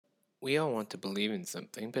We all want to believe in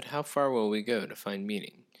something, but how far will we go to find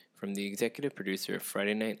meaning? From the executive producer of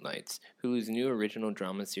Friday Night Lights, Hulu's new original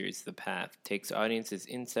drama series The Path takes audiences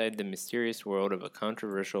inside the mysterious world of a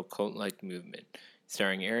controversial cult-like movement.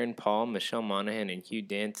 Starring Aaron Paul, Michelle Monaghan, and Hugh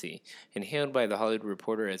Dancy, and hailed by The Hollywood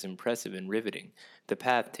Reporter as impressive and riveting, The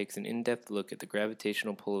Path takes an in-depth look at the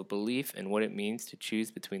gravitational pull of belief and what it means to choose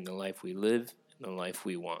between the life we live and the life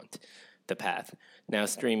we want. The Path, now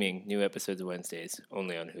streaming, new episodes Wednesdays,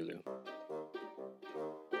 only on Hulu.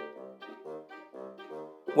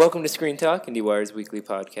 Welcome to Screen Talk, IndieWire's weekly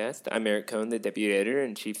podcast. I'm Eric Cohn, the deputy editor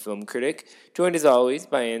and chief film critic, joined as always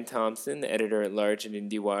by Ann Thompson, the editor-at-large at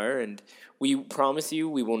IndieWire, and we promise you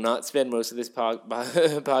we will not spend most of this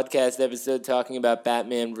podcast episode talking about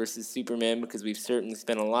Batman versus Superman, because we've certainly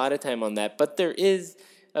spent a lot of time on that, but there is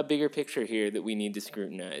a bigger picture here that we need to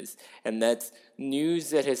scrutinize, and that's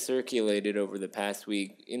news that has circulated over the past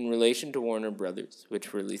week in relation to Warner Brothers,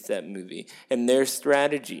 which released that movie, and their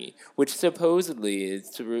strategy, which supposedly is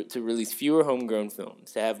to release fewer homegrown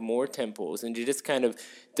films, to have more tentpoles, and to just kind of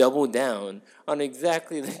double down on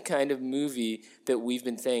exactly the kind of movie that we've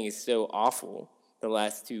been saying is so awful the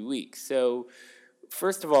last 2 weeks. So,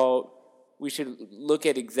 first of all, we should look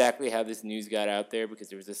at exactly how this news got out there, because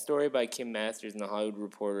there was a story by Kim Masters in The Hollywood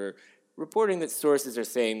Reporter reporting that sources are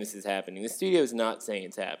saying this is happening. The studio is not saying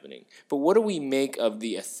it's happening. But what do we make of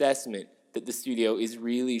the assessment that the studio is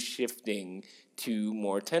really shifting to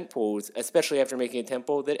more tentpoles, especially after making a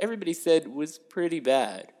tentpole that everybody said was pretty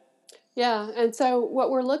bad? Yeah, and so what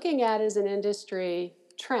we're looking at is an industry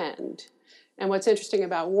trend. And what's interesting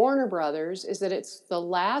about Warner Brothers is that it's the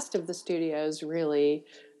last of the studios, really,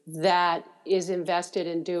 that is invested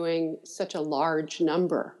in doing such a large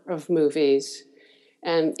number of movies.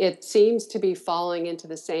 And it seems to be falling into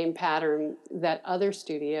the same pattern that other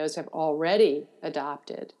studios have already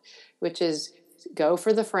adopted, which is go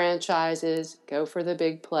for the franchises, go for the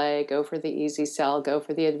big play, go for the easy sell, go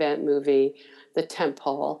for the event movie, the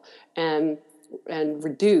tentpole, and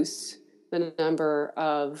reduce the number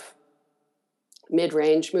of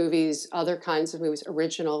mid-range movies, other kinds of movies,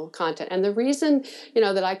 original content. And the reason,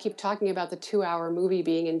 that I keep talking about the 2-hour movie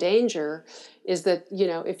being in danger is that,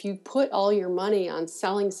 if you put all your money on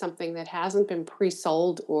selling something that hasn't been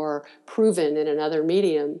pre-sold or proven in another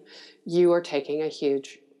medium, you are taking a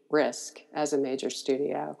huge risk as a major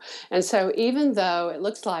studio. And so even though it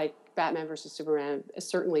looks like Batman versus Superman is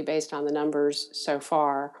certainly based on the numbers so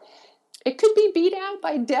far, it could be beat out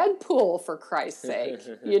by Deadpool, for Christ's sake,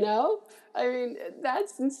 I mean,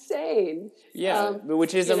 that's insane. Yeah,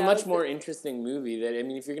 which is a much more interesting movie. That, I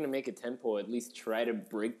mean, if you're going to make a tentpole, at least try to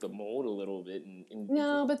break the mold a little bit.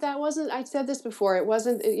 No, but that wasn't, I said this before, it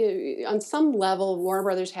wasn't, on some level, Warner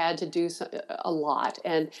Brothers had to do a lot.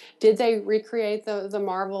 And did they recreate the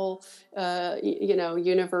Marvel,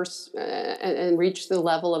 universe and reach the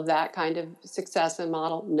level of that kind of success and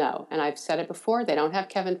model? No. And I've said it before, they don't have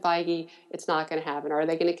Kevin Feige. It's not going to happen. Are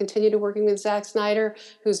they going to continue to working with Zack Snyder,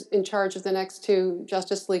 who's in charge of the next 2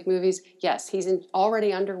 Justice League movies? Yes, he's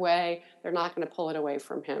already underway. They're not going to pull it away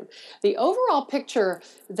from him. The overall picture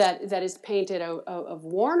that is painted of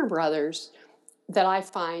Warner Brothers that I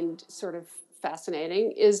find sort of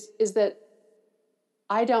fascinating is that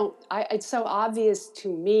it's so obvious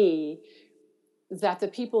to me that the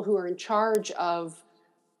people who are in charge of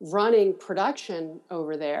running production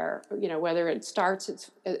over there, whether it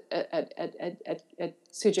starts at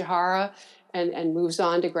Tsujihara and moves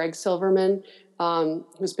on to Greg Silverman,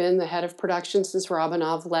 who's been the head of production since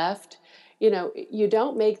Robinov left. You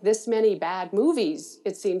don't make this many bad movies,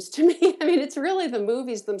 it seems to me. I mean, it's really the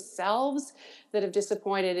movies themselves that have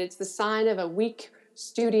disappointed. It's the sign of a weak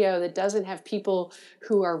studio that doesn't have people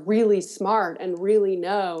who are really smart and really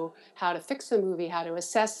know how to fix a movie, how to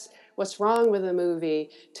assess what's wrong with a movie,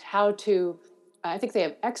 I think they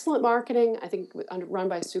have excellent marketing. I think run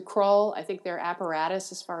by Sue Kroll. I think their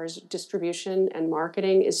apparatus as far as distribution and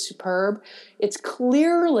marketing is superb. It's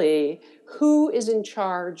clearly who is in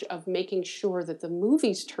charge of making sure that the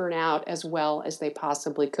movies turn out as well as they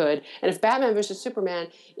possibly could. And if Batman vs. Superman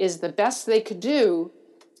is the best they could do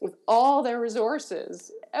with all their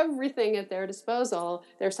resources, everything at their disposal,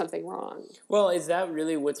 there's something wrong. Well, is that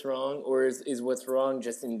really what's wrong, or is what's wrong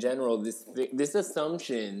just in general this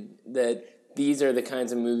assumption that these are the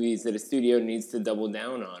kinds of movies that a studio needs to double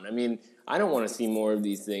down on? I mean, I don't want to see more of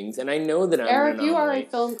these things, and I know that I'm Eric, an anomaly. you are a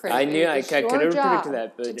film critic. I knew I could have predicted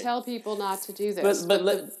that, but to tell people not to do this.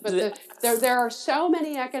 There are so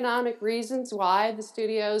many economic reasons why the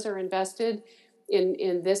studios are invested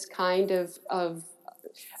in this kind of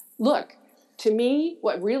look. To me,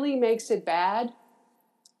 what really makes it bad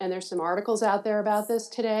and there's some articles out there about this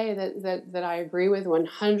today that I agree with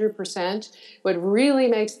 100%. What really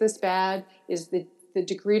makes this bad is the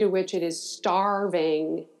degree to which it is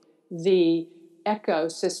starving the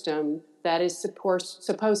ecosystem that is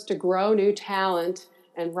supposed to grow new talent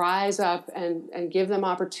and rise up and give them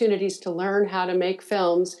opportunities to learn how to make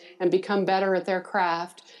films and become better at their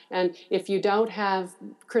craft. And if you don't have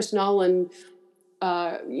Chris Nolan,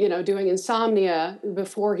 doing Insomnia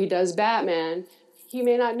before he does Batman, he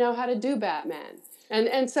may not know how to do Batman.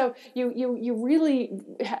 And so you really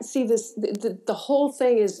see this. The whole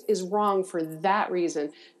thing is wrong for that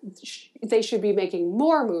reason. They should be making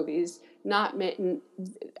more movies.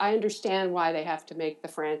 I understand why they have to make the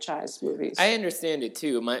franchise movies. I understand it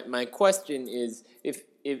too. My question is if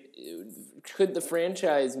could the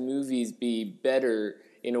franchise movies be better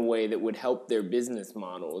in a way that would help their business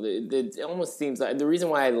model? It almost seems like the reason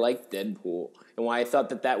why I liked Deadpool and why I thought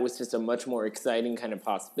that was just a much more exciting kind of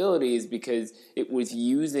possibility is because it was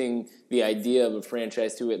using the idea of a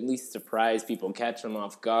franchise to at least surprise people, catch them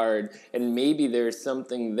off guard, and maybe there's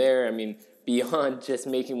something there. I mean, beyond just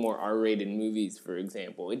making more R-rated movies, for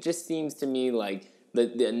example. It just seems to me like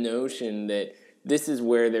the notion that this is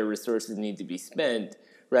where their resources need to be spent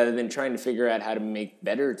rather than trying to figure out how to make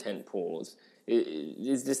better tentpoles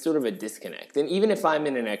is just sort of a disconnect. And even if I'm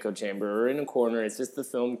in an echo chamber or in a corner, it's just the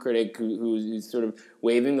film critic who's sort of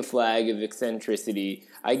waving the flag of eccentricity.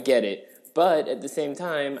 I get it. But at the same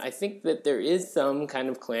time, I think that there is some kind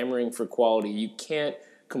of clamoring for quality. You can't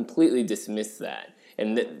completely dismiss that.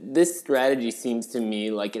 And this strategy seems to me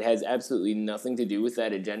like it has absolutely nothing to do with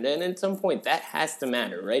that agenda. And at some point, that has to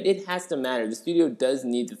matter, right? It has to matter. The studio does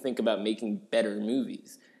need to think about making better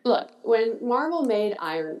movies. Look, when Marvel made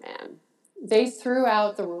Iron Man, they threw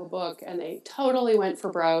out the rule book and they totally went for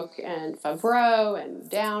broke. And Favreau and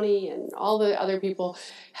Downey and all the other people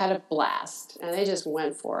had a blast. And they just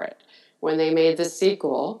went for it. When they made the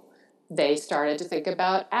sequel, they started to think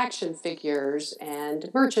about action figures and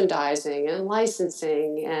merchandising and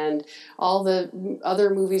licensing and all the other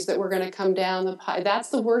movies that were going to come down the pipe. That's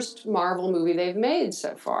the worst Marvel movie they've made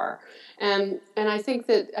so far. And I think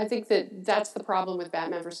that that's the problem with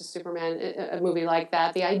Batman versus Superman, a movie like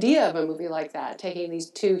that. The idea of a movie like that, taking these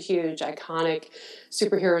two huge, iconic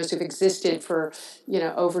superheroes who've existed for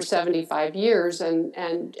over 75 years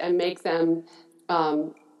and make them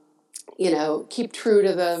keep true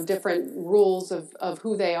to the different rules of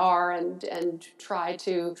who they are and try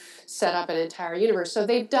to set up an entire universe. So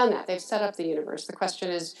they've done that. They've set up the universe. The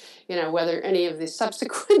question is, whether any of the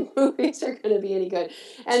subsequent movies are going to be any good.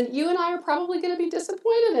 And you and I are probably going to be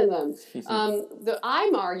disappointed in them.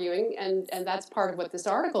 I'm arguing, and that's part of what this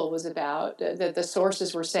article was about, that the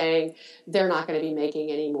sources were saying they're not going to be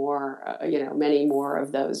making any more, many more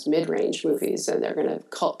of those mid-range movies, and they're going to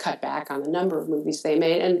cut back on the number of movies they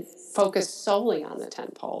made and focus solely on the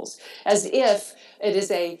tentpoles, as if it is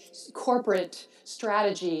a corporate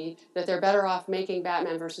strategy that they're better off making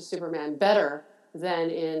Batman versus Superman better than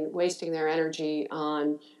in wasting their energy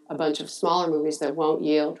on a bunch of smaller movies that won't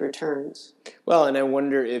yield returns. Well, and I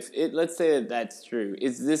wonder if let's say that that's true.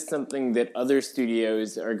 Is this something that other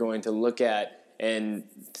studios are going to look at and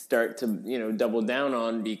start to, double down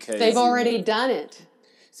on because they've already done it?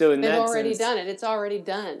 So they've already done it. It's already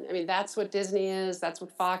done. I mean, that's what Disney is. That's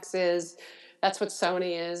what Fox is. That's what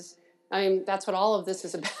Sony is. I mean, that's what all of this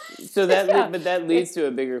is about. So but that leads to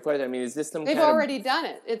a bigger question. I mean, is this some They've already done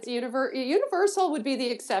it. It's Universal would be the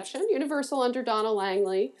exception. Universal under Donna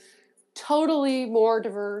Langley, totally more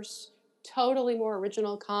diverse, totally more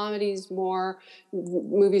original comedies, more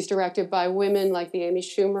movies directed by women like the Amy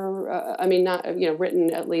Schumer.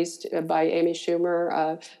 Written at least by Amy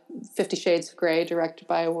Schumer. 50 Shades of Grey, directed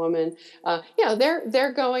by a woman.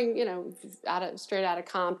 They're going, straight out of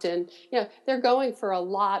Compton. They're going for a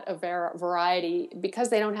lot of variety because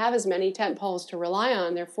they don't have as many tentpoles to rely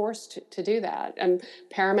on. They're forced to do that, and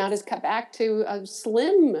Paramount has cut back to a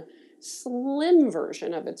slim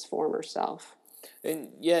version of its former self. And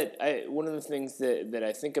yet, one of the things that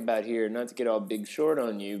I think about here, not to get all big short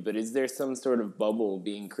on you, but is there some sort of bubble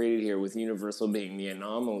being created here with Universal being the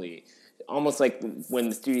anomaly? Almost like when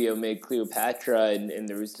the studio made Cleopatra and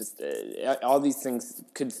there was just all these things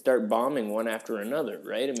could start bombing one after another,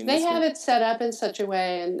 right? I mean, they have it set up in such a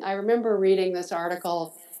way, and I remember reading this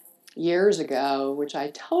article years ago, which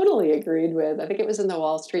I totally agreed with. I think it was in the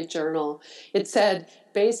Wall Street Journal. It said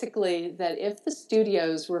basically that if the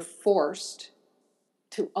studios were forced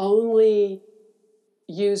to only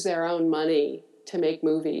use their own money to make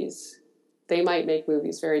movies, they might make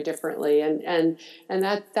movies very differently, and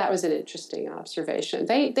that was an interesting observation.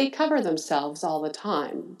 They cover themselves all the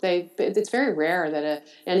time. It's very rare that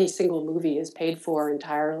any single movie is paid for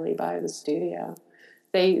entirely by the studio.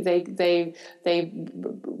 They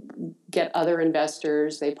get other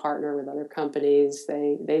investors. They partner with other companies.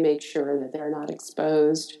 They make sure that they're not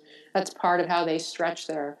exposed. That's part of how they stretch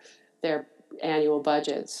their annual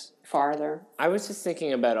budgets farther. I was just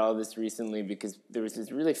thinking about all this recently because there was this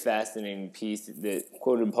really fascinating piece that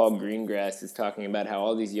quoted Paul Greengrass as talking about how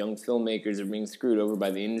all these young filmmakers are being screwed over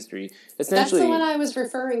by the industry. Essentially, that's the one I was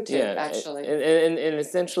referring to, actually. And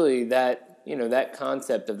essentially that, that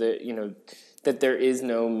concept of that there is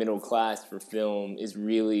no middle class for film is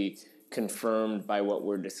really confirmed by what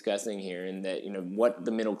we're discussing here, and that, what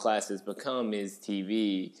the middle class has become is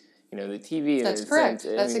TV. The TV. That's correct.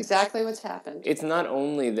 That's exactly what's happened. It's not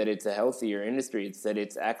only that it's a healthier industry; it's that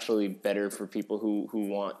it's actually better for people who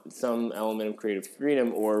want some element of creative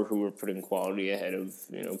freedom, or who are putting quality ahead of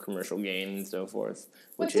commercial gain and so forth.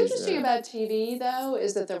 What's interesting about TV, though,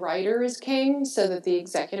 is that the writer is king, so that the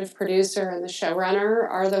executive producer and the showrunner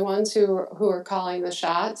are the ones who are calling the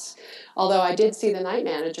shots. Although I did see The Night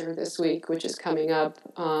Manager this week, which is coming up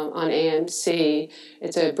on AMC.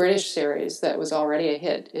 It's a British series that was already a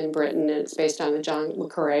hit in Britain, and it's based on the John le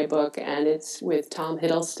Carré book, and it's with Tom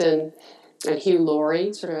Hiddleston and Hugh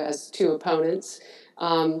Laurie, sort of as two opponents.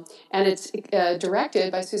 And it's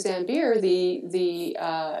directed by Susanne Bier,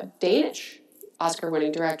 the Danish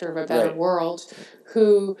Oscar-winning director of A Better World,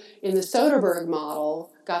 who, in the Soderbergh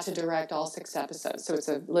model, got to direct all 6 episodes. So it's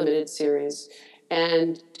a limited series,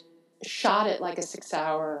 and shot it like a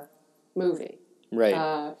 6-hour movie. Right.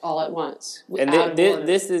 All at once. And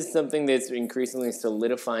this is something that's increasingly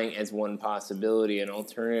solidifying as one possibility, an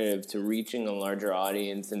alternative to reaching a larger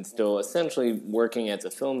audience and still essentially working as a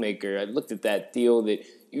filmmaker. I looked at that deal that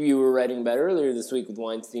you were writing about earlier this week with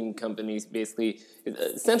Weinstein Company's, basically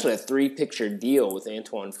essentially a 3-picture deal with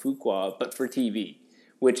Antoine Fuqua, but for TV,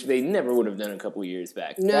 which they never would have done a couple years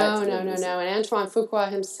back. No. And Antoine Fuqua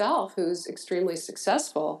himself, who's extremely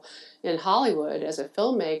successful in Hollywood as a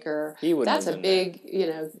filmmaker, that's a big,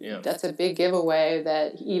 that's a big giveaway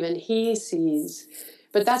that even he sees.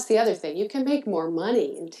 But that's the other thing. You can make more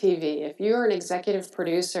money in TV. If you're an executive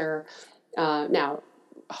producer, now,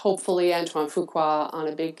 hopefully Antoine Fuqua on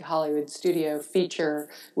a big Hollywood studio feature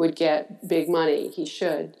would get big money. He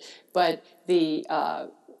should. But the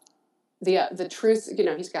truth,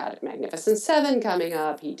 he's got Magnificent Seven coming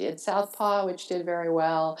up. He did Southpaw, which did very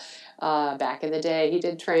well back in the day. He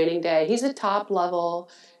did Training Day. He's a top-level,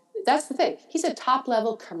 that's the thing, he's a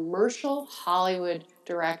top-level commercial Hollywood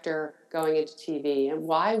director going into TV. And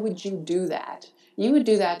why would you do that? You would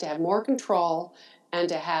do that to have more control and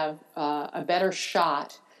to have a better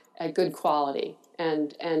shot at good quality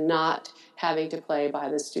and not having to play by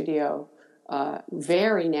the studio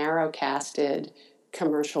very narrow-casted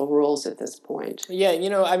commercial rules at this point. Yeah,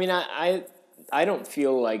 I don't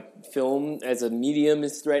feel like film as a medium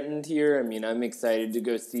is threatened here. I mean, I'm excited to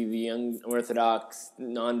go see the unorthodox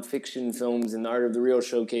nonfiction films in the Art of the Real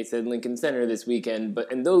showcase at Lincoln Center this weekend,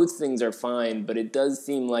 and those things are fine, but it does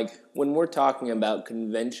seem like when we're talking about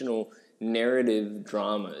conventional narrative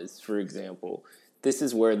dramas, for example, this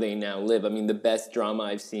is where they now live. I mean, the best drama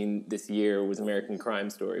I've seen this year was American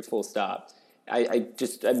Crime Story, full stop. I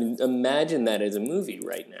mean, imagine that as a movie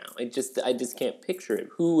right now. I just can't picture it.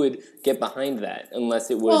 Who would get behind that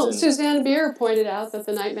unless it was... Well, Susanne Bier pointed out that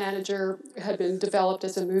The Night Manager had been developed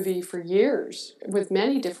as a movie for years with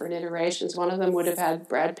many different iterations. One of them would have had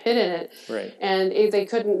Brad Pitt in it. Right. And they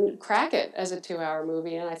couldn't crack it as a 2-hour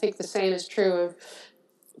movie. And I think the same is true of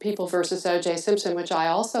People versus O.J. Simpson, which I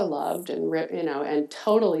also loved and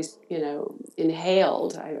totally,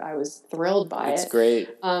 inhaled. I was thrilled by it. It's great.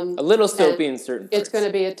 A little soapy in certain parts. It's going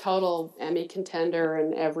to be a total Emmy contender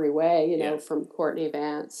in every way, from Courtney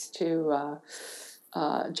Vance to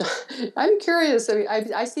John. I'm curious. I mean,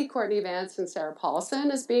 I see Courtney Vance and Sarah Paulson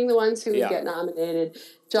as being the ones who would get nominated.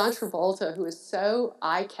 John Travolta, who is so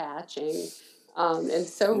eye-catching. And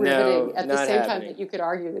so riveting at the same time that you could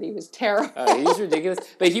argue that he was terrible. He's ridiculous.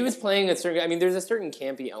 But he was playing there's a certain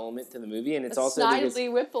campy element to the movie, and it's also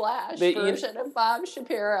snidely Whiplash version of Bob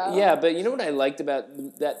Shapiro. Yeah, but you know what I liked about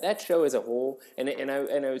that show as a whole, and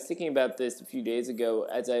I was thinking about this a few days ago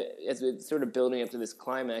as it's sort of building up to this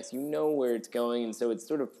climax. You know where it's going, and so it's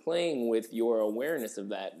sort of playing with your awareness of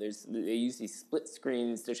that. They use these split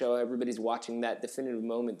screens to show everybody's watching that definitive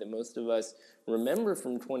moment that most of us remember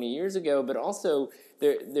from 20 years ago, but also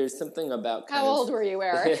there's something about... How old were you,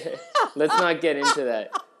 Eric? Let's not get into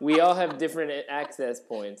that. We all have different access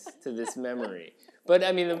points to this memory. But,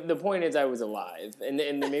 I mean, the point is I was alive. And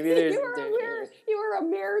maybe there's... You were a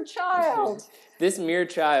mere child. This mere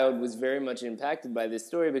child was very much impacted by this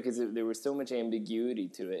story because there was so much ambiguity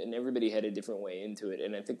to it, and everybody had a different way into it.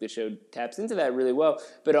 And I think the show taps into that really well.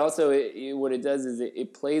 But also, what it does is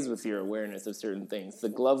it plays with your awareness of certain things. The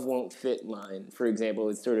glove won't fit line, for example,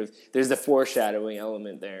 it's sort of there's a foreshadowing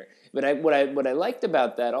element there. But what I liked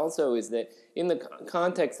about that also is that in the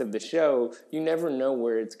context of the show, you never know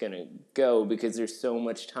where it's going to go because there's so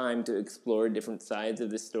much time to explore different sides of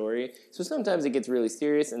the story. So sometimes it gets really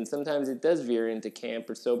serious, and sometimes it does veer into camp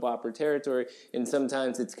or soap opera territory, and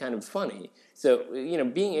sometimes it's kind of funny. So,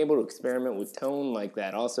 being able to experiment with tone like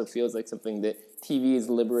that also feels like something that TV is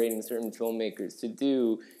liberating certain filmmakers to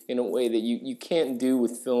do in a way that you can't do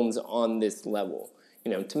with films on this level.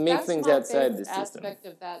 To make That's things my outside the favorite system. aspect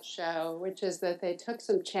of that show, which is that they took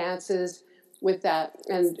some chances with that,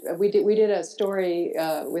 and we did a story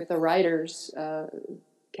with the writers,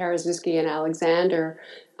 Karaszewski and Alexander,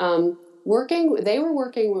 They were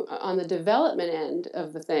working on the development end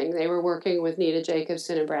of the thing. They were working with Nita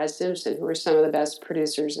Jacobson and Brad Simpson, who are some of the best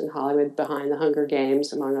producers in Hollywood behind the Hunger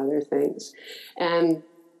Games, among other things, and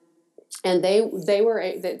then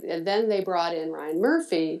they brought in Ryan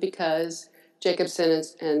Murphy because Jacobson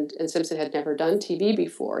and Simpson had never done TV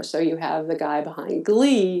before. So you have the guy behind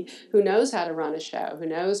Glee who knows how to run a show, who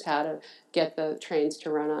knows how to get the trains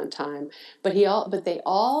to run on time. But they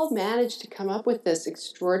all managed to come up with this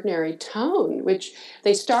extraordinary tone, which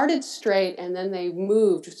they started straight and then they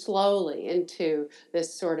moved slowly into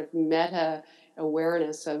this sort of meta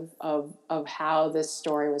awareness of how this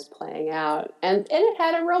story was playing out. And it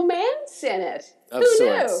had a romance in it. Of Who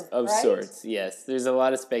sorts, knew, of right? sorts, yes. There's a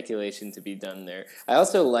lot of speculation to be done there. I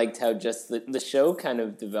also liked how just the show kind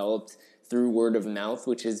of developed through word of mouth,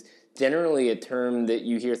 which is generally a term that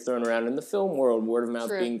you hear thrown around in the film world, word of mouth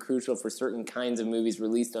True. being crucial for certain kinds of movies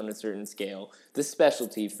released on a certain scale. The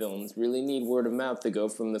specialty films really need word of mouth to go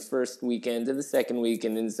from the first weekend to the second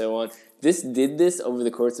weekend and so on. This did this over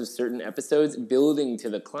the course of certain episodes, building to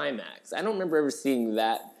the climax. I don't remember ever seeing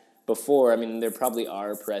that before. I mean, there probably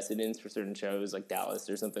are precedents for certain shows like Dallas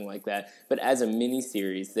or something like that, but as a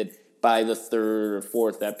miniseries that by the third or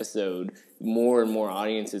fourth episode, more and more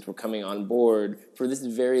audiences were coming on board for this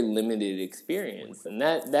very limited experience. And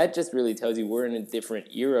that just really tells you we're in a different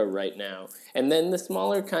era right now. And then the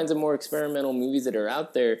smaller kinds of more experimental movies that are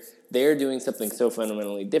out there, they're doing something so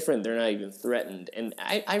fundamentally different, they're not even threatened. And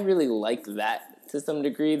I really like that to some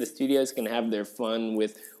degree. The studios can have their fun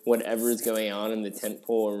with whatever is going on in the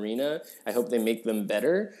tentpole arena. I hope they make them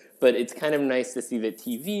better. But it's kind of nice to see that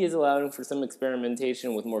TV is allowing for some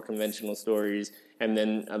experimentation with more conventional stories, and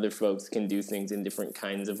then other folks can do things in different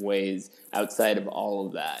kinds of ways outside of all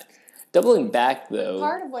of that. Doubling back, though...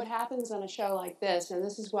 Part of what happens on a show like this, and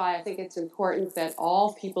this is why I think it's important that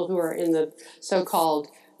all people who are in the so-called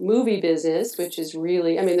movie business, which is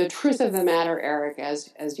really, I mean, the truth of the matter, Eric,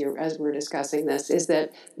 as we're discussing this, is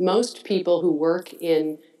that most people who work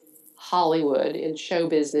in Hollywood, in show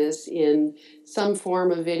business, in some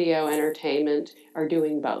form of video entertainment are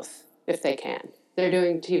doing both, if they can. They're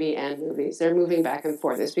doing TV and movies. They're moving back and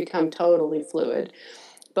forth. It's become totally fluid.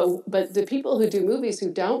 But the people who do movies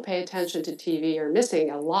who don't pay attention to TV are missing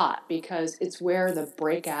a lot because it's where the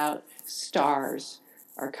breakout stars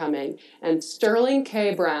are coming. And Sterling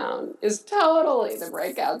K. Brown is totally the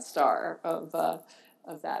breakout star of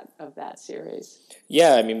that series.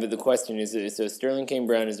 Yeah, I mean, but the question is, so Sterling K.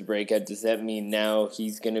 Brown is a breakout. Does that mean now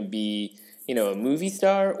he's going to be, a movie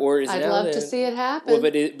star, or is I'd now love to see it happen. Well,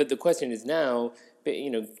 but the question is now,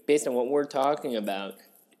 based on what we're talking about,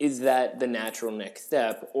 is that the natural next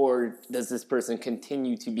step, or does this person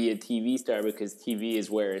continue to be a TV star because TV is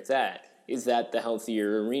where it's at? Is that the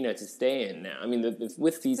healthier arena to stay in now? I mean,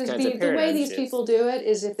 with these kinds of paradigm the way these shifts, people do it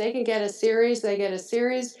is if they can get a series, they get a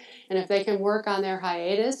series, and if they can work on their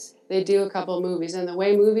hiatus, they do a couple movies. And the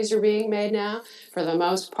way movies are being made now, for the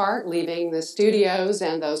most part, leaving the studios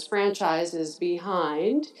and those franchises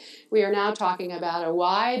behind, we are now talking about a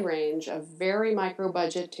wide range of very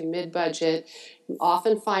micro-budget to mid-budget,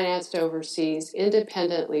 often financed overseas,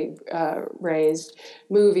 independently raised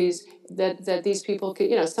movies that these people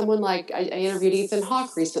could, someone like, I interviewed Ethan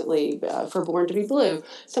Hawke recently for Born to be Blue.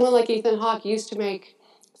 Someone like Ethan Hawke used to make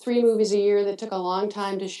 3 movies a year that took a long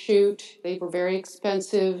time to shoot. They were very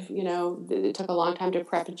expensive, it took a long time to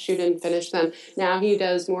prep and shoot and finish them. Now he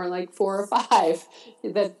does more like 4 or 5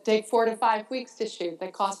 that take 4 to 5 weeks to shoot,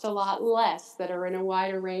 that cost a lot less, that are in a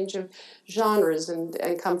wider range of genres and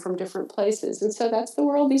come from different places. And so that's the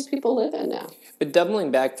world these people live in now. But doubling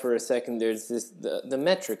back for a second, there's the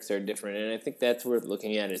metrics are different, and I think that's worth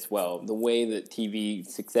looking at as well. The way that TV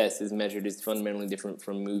success is measured is fundamentally different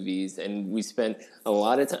from movies, and we spent a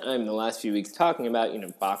lot of time the last few weeks talking about,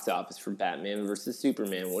 box office for Batman versus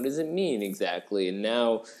Superman. What does it mean exactly? And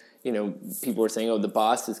now, people are saying, oh, The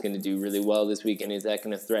Boss is going to do really well this weekend. Is that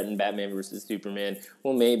going to threaten Batman versus Superman?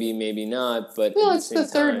 Well, maybe, maybe not. But well, it's the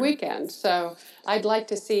third weekend, so I'd like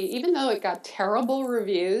to see. Even though it got terrible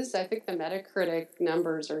reviews, I think the Metacritic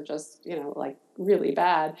numbers are just really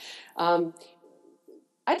bad.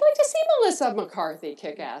 I'd like to see Melissa McCarthy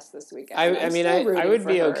kick ass this weekend. I would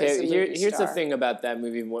be okay. Here's the thing about that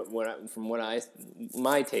movie.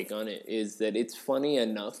 My take on it is that it's funny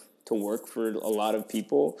enough to work for a lot of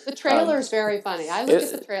people. The trailer is very funny. I looked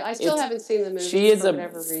at the trailer. I still haven't seen the movie for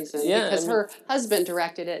whatever reason. Yeah, because her husband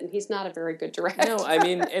directed it, and he's not a very good director. No,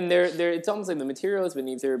 and it's almost like the material is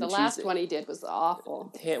beneath her. The last one he did was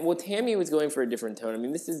awful. Tammy was going for a different tone.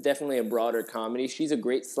 This is definitely a broader comedy. She's a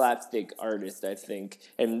great slapstick artist, I think.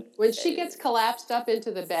 And when she gets collapsed up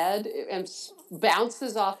into the bed and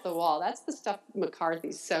bounces off the wall, that's the stuff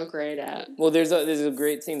McCarthy's so great at. Well, there's a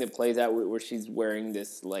great scene that plays out where she's wearing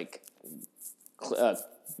this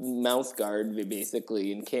mouth guard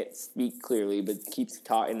basically and can't speak clearly but keeps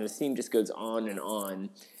talking, and the scene just goes on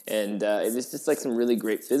and there's just some really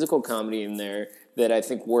great physical comedy in there that I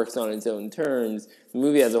think works on its own terms. The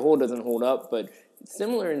movie as a whole doesn't hold up, but it's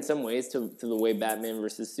similar in some ways to the way Batman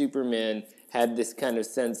versus Superman had this kind of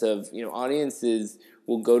sense of, audiences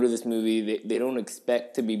will go to this movie, they don't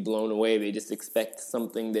expect to be blown away, they just expect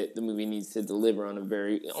something that the movie needs to deliver on a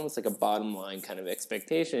very, almost like a bottom line kind of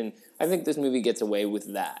expectation. I think this movie gets away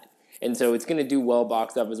with that. And so it's going to do well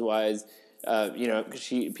box office wise, because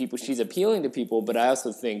she's appealing to people, but I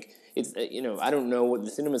also think it's, I don't know what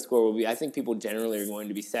the cinema score will be. I think people generally are going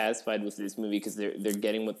to be satisfied with this movie because they're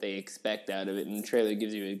getting what they expect out of it, and the trailer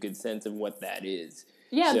gives you a good sense of what that is.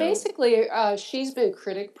 Yeah, basically, she's been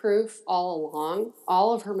critic-proof all along.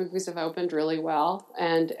 All of her movies have opened really well,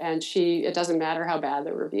 and it doesn't matter how bad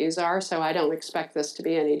the reviews are, so I don't expect this to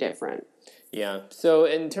be any different. Yeah, so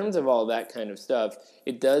in terms of all that kind of stuff,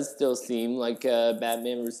 it does still seem like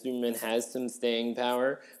Batman vs. Superman has some staying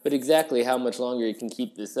power, but exactly how much longer it can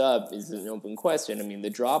keep this up is an open question. The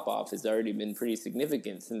drop-off has already been pretty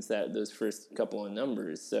significant since those first couple of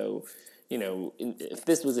numbers, so if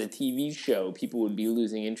this was a TV show, people would be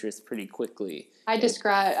losing interest pretty quickly. I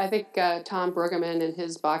think Tom Brueggemann in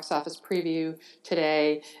his box office preview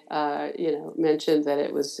today, mentioned that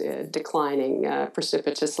it was declining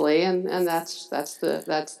precipitously, and that's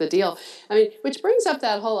the deal. Which brings up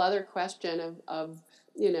that whole other question of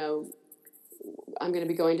I'm going to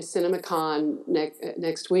be going to CinemaCon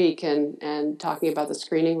next week and talking about the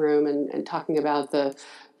screening room and talking about the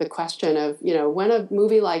question of, when a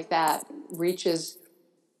movie like that reaches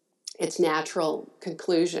its natural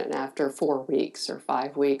conclusion after 4 weeks or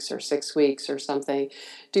 5 weeks or 6 weeks or something,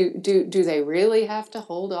 do they really have to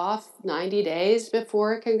hold off 90 days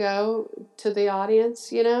before it can go to the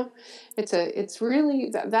audience? It's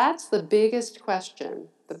really, that's the biggest question.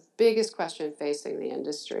 The biggest question facing the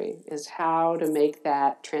industry is how to make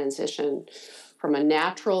that transition from a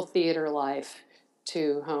natural theater life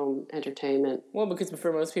to home entertainment. Well, because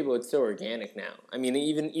for most people, it's so organic now.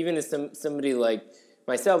 Even as somebody like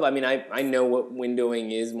myself, I know what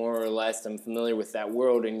windowing is more or less. I'm familiar with that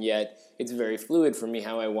world, and yet it's very fluid for me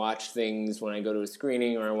how I watch things when I go to a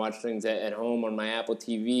screening or I watch things at home on my Apple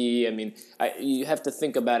TV. You have to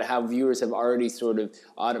think about how viewers have already sort of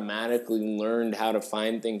automatically learned how to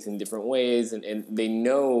find things in different ways, and they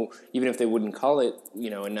know, even if they wouldn't call it, a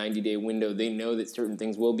 90-day window, they know that certain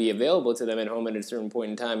things will be available to them at home at a certain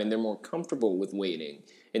point in time, and they're more comfortable with waiting.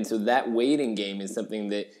 And so that waiting game is something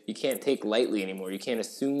that you can't take lightly anymore. You can't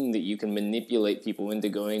assume that you can manipulate people into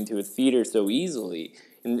going to a theater so easily.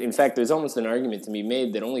 In fact, there's almost an argument to be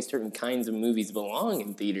made that only certain kinds of movies belong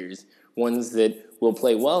in theaters, ones that will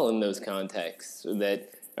play well in those contexts.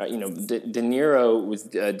 That De Niro was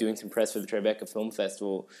doing some press for the Tribeca Film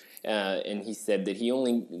Festival, and he said that the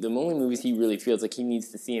only movies he really feels like he needs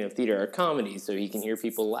to see in a theater are comedies, so he can hear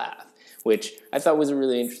people laugh, which I thought was a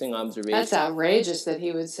really interesting observation. That's outrageous that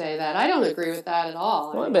he would say that. I don't agree with that at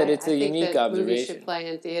all. Well, but it's a unique observation. Movies should play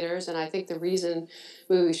in theaters, and I think the reason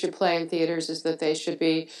movies should play in theaters is that they should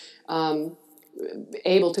be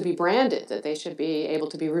able to be branded, that they should be able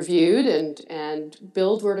to be reviewed and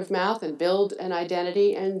build word of mouth and build an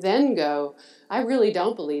identity and then go. I really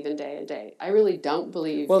don't believe in day and date. I really don't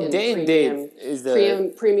believe in day and date is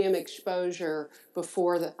premium exposure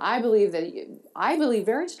before the. I believe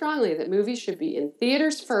very strongly that movies should be in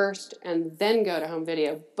theaters first and then go to home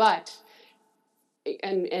video, but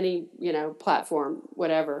and any platform,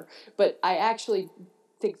 whatever. But I actually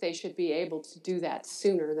think they should be able to do that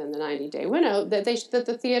sooner than the 90-day window. That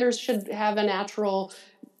the theaters should have a natural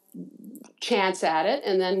chance at it,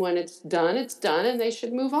 and then when it's done, and they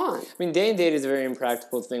should move on. I mean, day and date is a very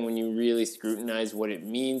impractical thing when you really scrutinize what it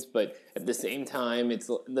means, but at the same time, it's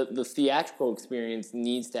the theatrical experience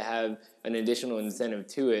needs to have an additional incentive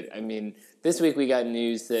to it. I mean, this week we got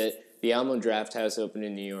news that the Alamo Drafthouse opened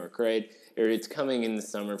in New York, right? Or it's coming in the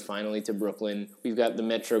summer finally to Brooklyn. We've got the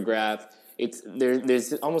Metrograph.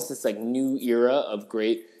 There's almost this like new era of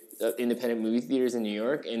great independent movie theaters in New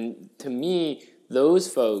York, and to me,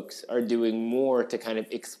 those folks are doing more to kind of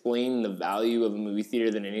explain the value of a movie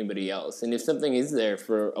theater than anybody else. And if something is there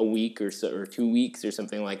for a week or so, or 2 weeks or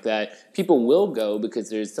something like that, people will go because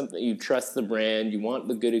there's something, you trust the brand, you want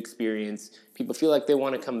the good experience, people feel like they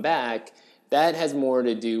want to come back. That has more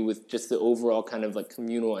to do with just the overall kind of like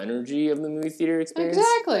communal energy of the movie theater experience.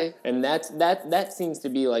 Exactly. And that seems to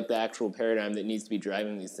be like the actual paradigm that needs to be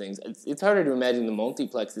driving these things. It's harder to imagine the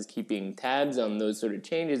multiplexes keeping tabs on those sort of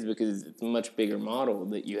changes because it's a much bigger model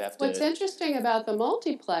that you have to... What's interesting about the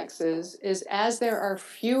multiplexes is as there are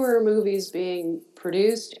fewer movies being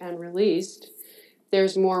produced and released,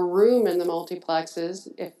 there's more room in the multiplexes,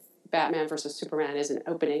 if Batman versus Superman isn't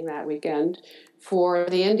opening that weekend, for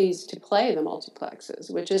the indies to play the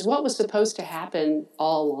multiplexes, which is what was supposed to happen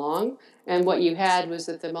all along. And what you had was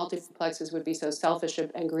that the multiplexes would be so selfish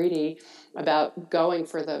and greedy about going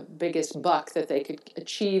for the biggest buck that they could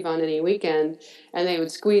achieve on any weekend, and they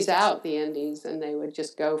would squeeze out the indies, and they would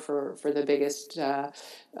just go for the biggest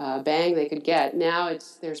bang they could get. Now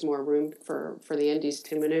there's more room for the indies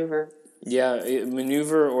to maneuver. Yeah,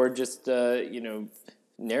 maneuver or just,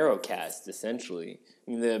 narrowcast, essentially.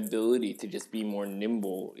 I mean, the ability to just be more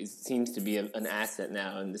nimble seems to be an asset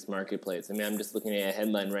now in this marketplace. I mean, I'm just looking at a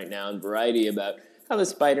headline right now in Variety about how the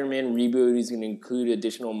Spider-Man reboot is going to include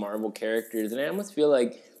additional Marvel characters, and I almost feel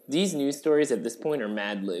like these news stories at this point are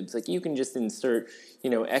Mad Libs. Like, you can just insert,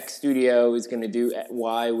 X studio is going to do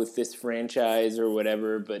Y with this franchise or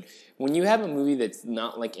whatever, but when you have a movie that's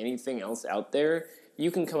not like anything else out there, you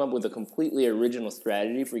can come up with a completely original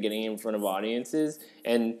strategy for getting in front of audiences,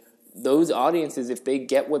 and those audiences, if they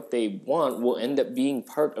get what they want, will end up being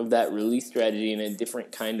part of that release strategy in a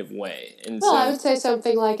different kind of way. And I would say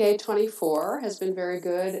something like A24 has been very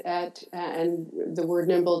good at, and the word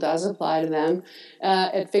nimble does apply to them,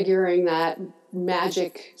 at figuring that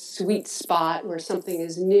magic sweet spot where something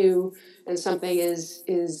is new and something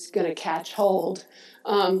is going to catch hold.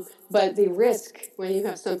 But the risk when you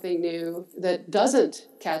have something new that doesn't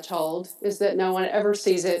catch hold is that no one ever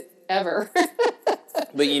sees it ever.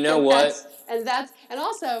 But you know what? And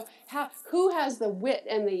also who has the wit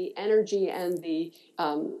and the energy and the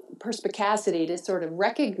perspicacity to sort of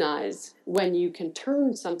recognize when you can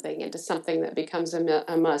turn something into something that becomes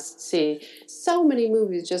a must-see. So many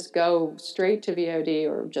movies just go straight to VOD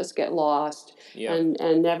or just get lost and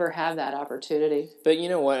never have that opportunity. But you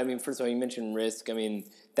know what? I mean, first of all, you mentioned risk. I mean,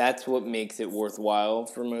 that's what makes it worthwhile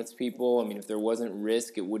for most people. I mean, if there wasn't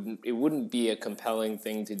risk, it wouldn't be a compelling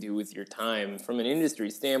thing to do with your time from an industry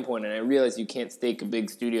standpoint. And I realize you can't stake a big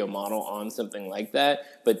studio model on something like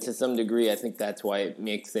that, but to some degree, I think that's why it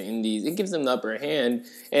makes the indies, it gives them the upper hand.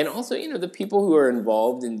 And also, the people who are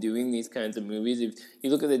involved in doing these kinds of movies, if you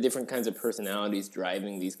look at the different kinds of personalities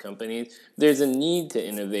driving these companies, there's a need to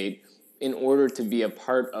innovate. In order to be a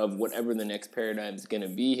part of whatever the next paradigm is going to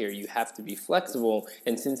be here, you have to be flexible.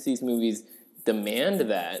 And since these movies demand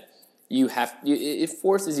that, it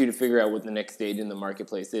forces you to figure out what the next stage in the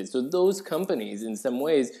marketplace is. So those companies, in some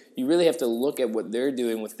ways, you really have to look at what they're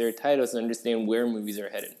doing with their titles and understand where movies are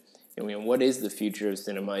headed. And what is the future of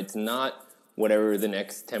cinema? It's not whatever the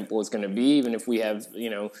next tempo is going to be, even if we have,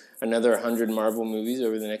 another 100 Marvel movies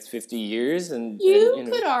over the next 50 years. And you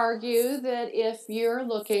could argue that if you're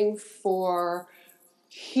looking for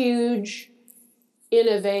huge,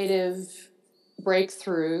 innovative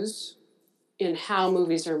breakthroughs in how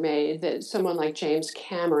movies are made, that someone like James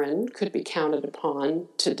Cameron could be counted upon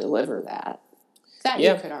to deliver that. That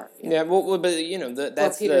you could argue. Yeah, well, but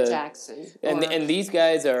that's or Peter Jackson. And these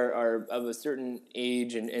guys are of a certain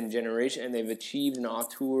age and generation, and they've achieved an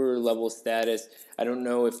auteur level status. I don't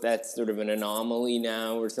know if that's sort of an anomaly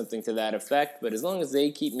now or something to that effect, but as long as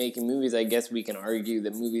they keep making movies, I guess we can argue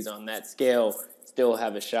that movies on that scale still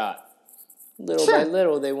have a shot. Little by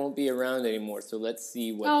little, they won't be around anymore. So let's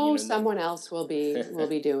see what. Someone else will be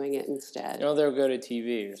doing it instead. They'll go to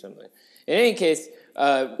TV or something. In any case, say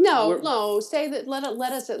that.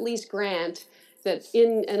 Let us at least grant that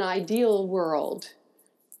in an ideal world,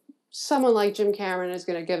 someone like Jim Cameron is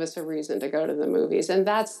going to give us a reason to go to the movies, and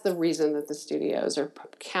that's the reason that the studios are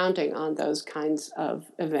counting on those kinds of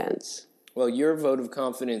events. Well, your vote of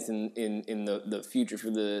confidence in the future for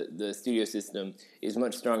the studio system is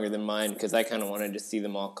much stronger than mine because I kind of wanted to see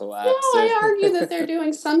them all collapse. No, So. I argue that they're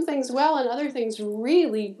doing some things well and other things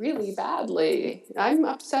really, really badly.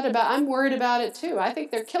 I'm worried about it too. I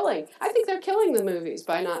think they're killing the movies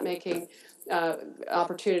by not making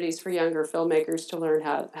opportunities for younger filmmakers to learn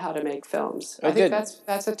how to make films. I think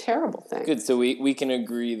that's a terrible thing. Good. So we can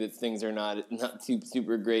agree that things are not too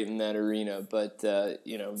super great in that arena, but the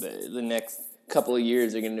next couple of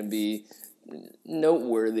years are going to be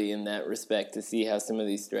noteworthy in that respect to see how some of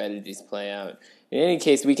these strategies play out. In any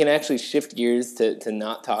case, we can actually shift gears to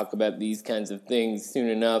not talk about these kinds of things soon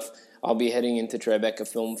enough. I'll be heading into Tribeca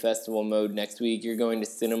Film Festival mode next week. You're going to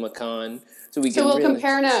CinemaCon. So we'll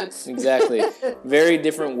compare notes. Exactly. Very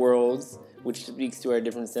different worlds, which speaks to our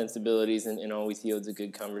different sensibilities and always yields a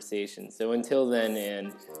good conversation. So until then,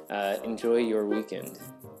 Anne, enjoy your weekend.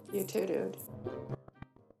 You too, dude.